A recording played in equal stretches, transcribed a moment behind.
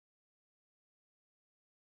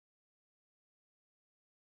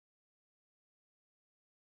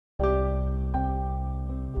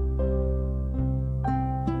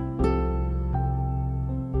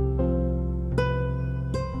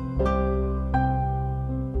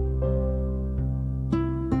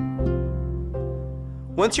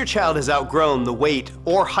Once your child has outgrown the weight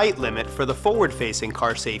or height limit for the forward-facing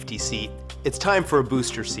car safety seat, it's time for a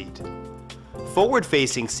booster seat.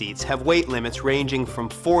 Forward-facing seats have weight limits ranging from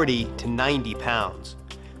 40 to 90 pounds.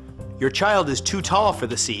 Your child is too tall for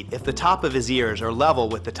the seat if the top of his ears are level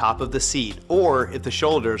with the top of the seat or if the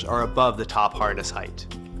shoulders are above the top harness height.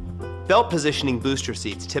 Belt positioning booster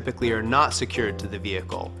seats typically are not secured to the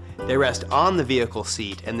vehicle. They rest on the vehicle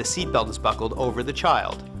seat and the seat belt is buckled over the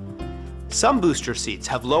child. Some booster seats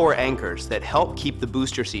have lower anchors that help keep the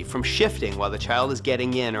booster seat from shifting while the child is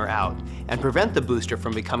getting in or out and prevent the booster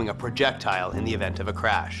from becoming a projectile in the event of a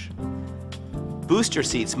crash. Booster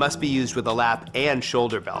seats must be used with a lap and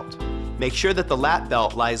shoulder belt. Make sure that the lap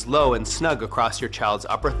belt lies low and snug across your child's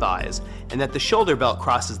upper thighs and that the shoulder belt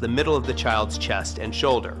crosses the middle of the child's chest and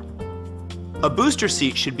shoulder. A booster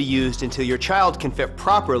seat should be used until your child can fit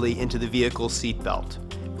properly into the vehicle's seat belt.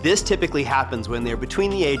 This typically happens when they're between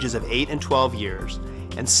the ages of 8 and 12 years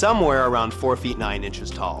and somewhere around 4 feet 9 inches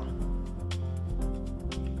tall.